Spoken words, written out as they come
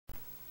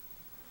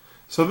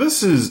So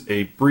this is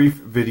a brief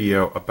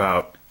video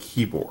about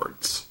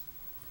keyboards,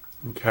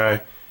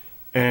 okay?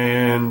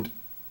 And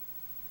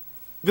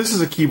this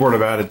is a keyboard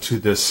I've added to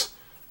this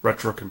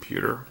retro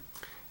computer.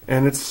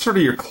 And it's sort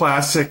of your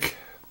classic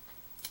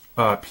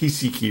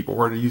PC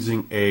keyboard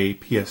using a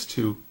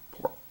PS2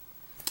 port.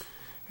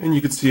 And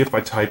you can see if I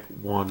type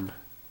 1,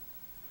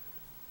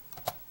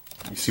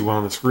 you see 1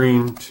 on the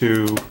screen,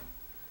 2,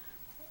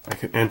 I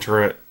can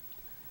enter it.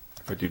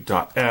 If I do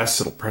 .s,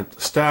 it'll print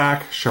the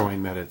stack,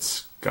 showing that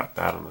it's got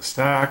that on the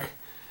stack.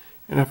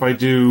 And if I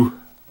do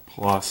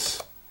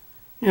plus,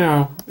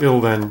 it'll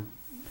then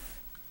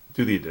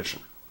do the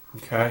addition.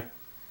 Okay.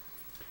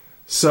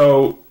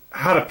 So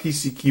how do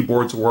PC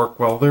keyboards work?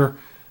 Well,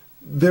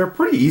 they're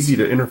pretty easy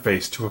to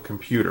interface to a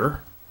computer.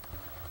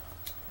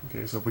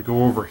 Okay, so if we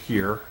go over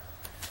here,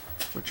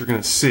 what you're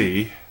going to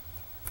see,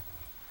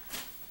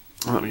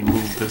 let me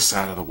move this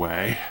out of the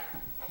way.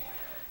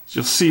 So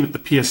you'll see the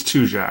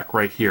PS2 jack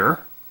right here,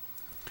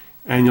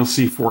 and you'll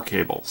see 4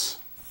 cables.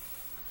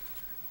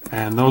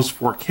 And those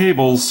 4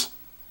 cables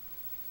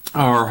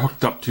are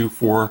hooked up to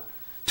 2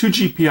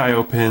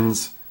 GPIO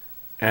pins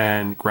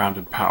and ground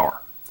and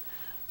power.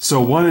 So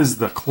one is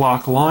the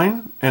clock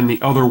line, and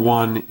the other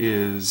one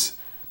is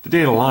the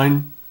data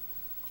line,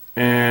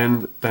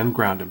 and then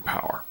ground and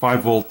power,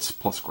 5 volts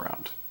plus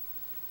ground.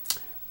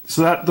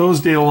 So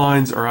those data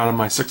lines are out of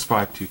my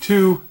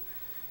 6522,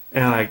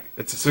 and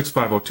it's a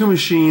 6502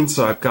 machine,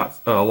 so I've got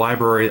a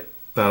library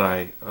that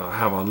I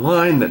have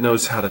online that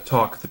knows how to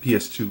talk the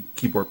PS2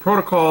 keyboard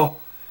protocol,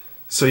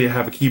 so you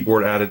have a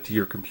keyboard added to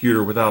your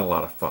computer without a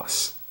lot of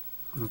fuss.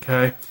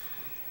 Okay?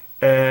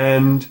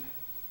 And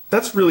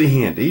that's really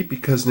handy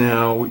because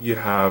now you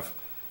have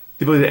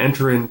the ability to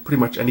enter in pretty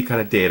much any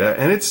kind of data,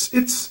 and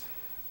it's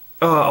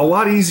a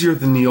lot easier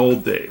than the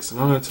old days.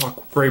 And I'm going to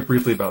talk very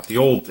briefly about the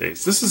old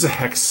days. This is a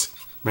hex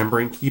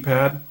membrane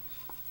keypad,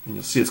 and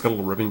you'll see it's got a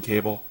little ribbon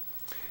cable.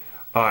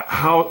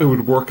 How it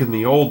would work in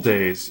the old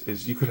days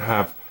is you could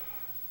have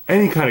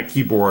any kind of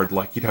keyboard,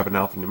 like you'd have an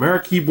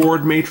alphanumeric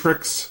keyboard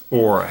matrix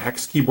or a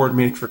hex keyboard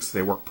matrix.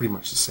 They work pretty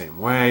much the same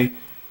way.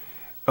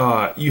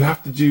 You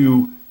have to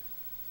do,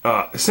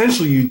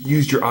 essentially you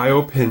use your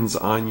I/O pins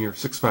on your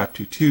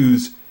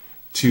 6522s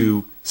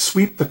to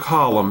sweep the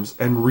columns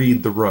and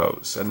read the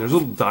rows. And there's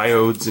little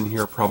diodes in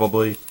here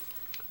probably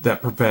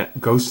that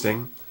prevent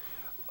ghosting.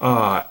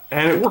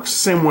 And it works the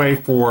same way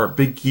for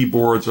big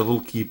keyboards or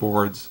little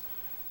keyboards.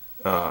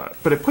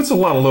 But it puts a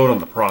lot of load on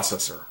the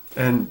processor.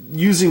 And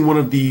using one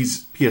of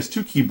these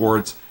PS2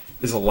 keyboards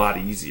is a lot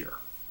easier.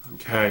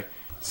 Okay,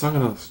 so I'm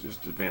going to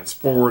just advance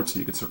forward so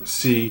you can sort of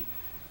see.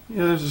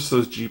 There's just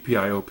those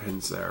GPIO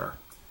pins there.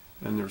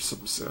 And there's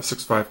some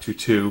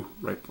 6522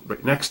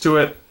 right next to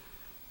it.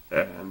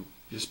 And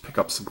you just pick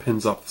up some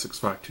pins off the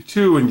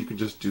 6522 and you can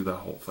just do the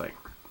whole thing.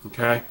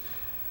 Okay,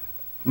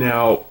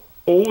 now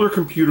older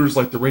computers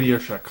like the Radio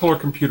Shack Color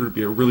computer would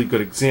be a really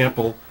good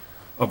example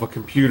of a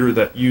computer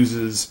that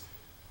uses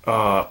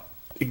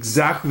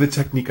exactly the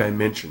technique I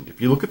mentioned.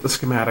 If you look at the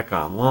schematic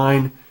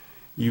online,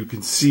 you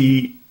can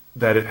see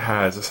that it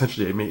has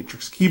essentially a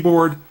matrix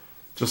keyboard,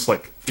 just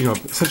like,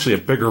 essentially a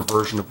bigger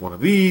version of one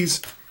of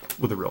these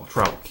with a real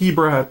travel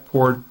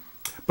keyboard,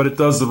 but it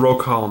does the row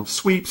column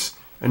sweeps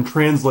and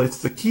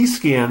translates the key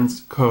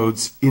scans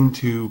codes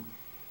into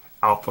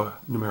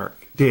alphanumeric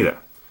data.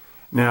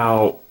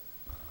 Now,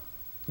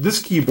 this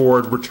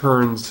keyboard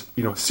returns,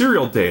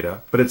 serial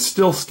data, but it's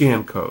still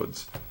scan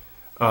codes.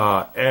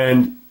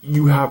 And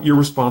you're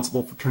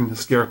responsible for turning the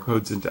scan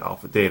codes into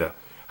alpha data.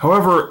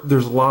 However,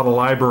 there's a lot of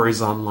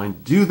libraries online to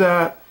do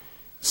that,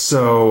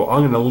 so I'm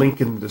going to link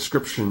in the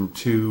description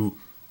to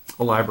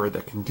a library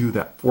that can do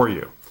that for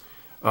you.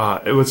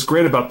 What's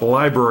great about the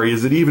library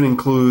is it even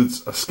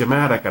includes a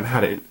schematic on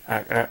how to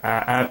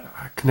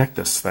connect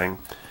this thing.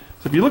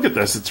 So if you look at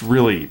this, it's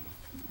really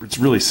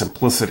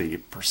simplicity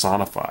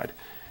personified.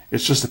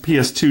 It's just a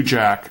PS2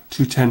 jack,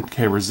 2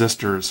 10K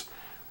resistors,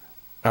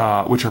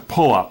 which are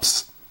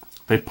pull-ups.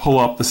 They pull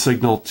up the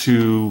signal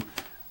to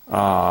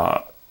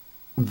the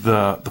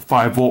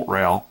 5-volt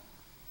rail,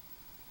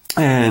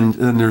 and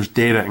then there's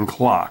data and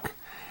clock.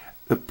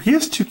 The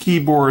PS2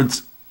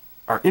 keyboards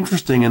are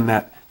interesting in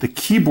that the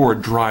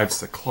keyboard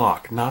drives the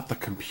clock, not the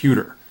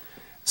computer.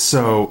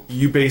 So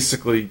you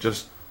basically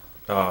just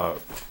watch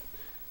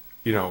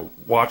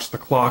the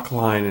clock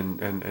line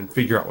and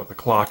figure out what the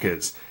clock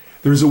is.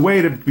 There's a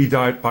way to be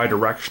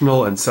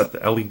bidirectional and set the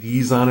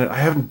LEDs on it. I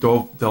haven't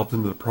delved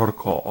into the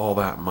protocol all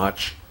that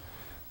much,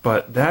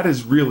 but that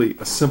is really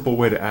a simple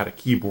way to add a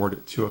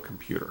keyboard to a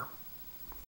computer.